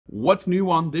What's new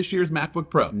on this year's MacBook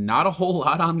Pro? Not a whole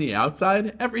lot on the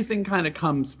outside. Everything kind of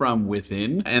comes from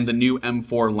within and the new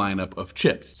M4 lineup of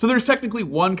chips. So there's technically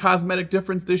one cosmetic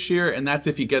difference this year, and that's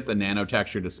if you get the nano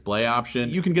texture display option.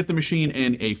 You can get the machine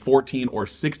in a 14 or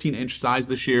 16 inch size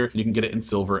this year, and you can get it in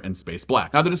silver and space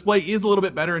black. Now the display is a little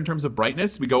bit better in terms of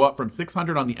brightness. We go up from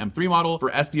 600 on the M3 model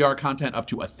for SDR content up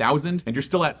to 1000, and you're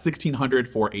still at 1600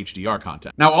 for HDR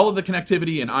content. Now all of the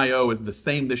connectivity and IO is the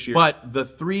same this year, but the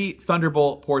 3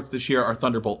 Thunderbolt ports this year are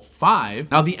Thunderbolt 5.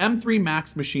 Now the M3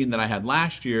 Max machine that I had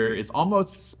last year is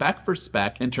almost spec for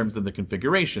spec in terms of the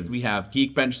configurations. We have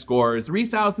Geekbench scores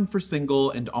 3000 for single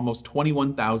and almost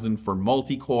 21,000 for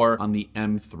multi-core on the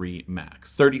M3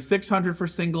 Max. 3600 for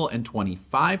single and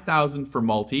 25,000 for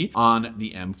multi on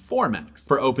the M4 Max.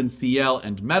 For OpenCL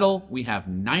and Metal, we have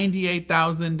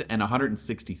 98,000 and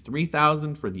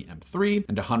 163,000 for the M3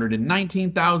 and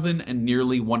 119,000 and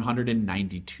nearly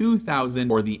 192,000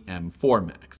 for the M4 Max.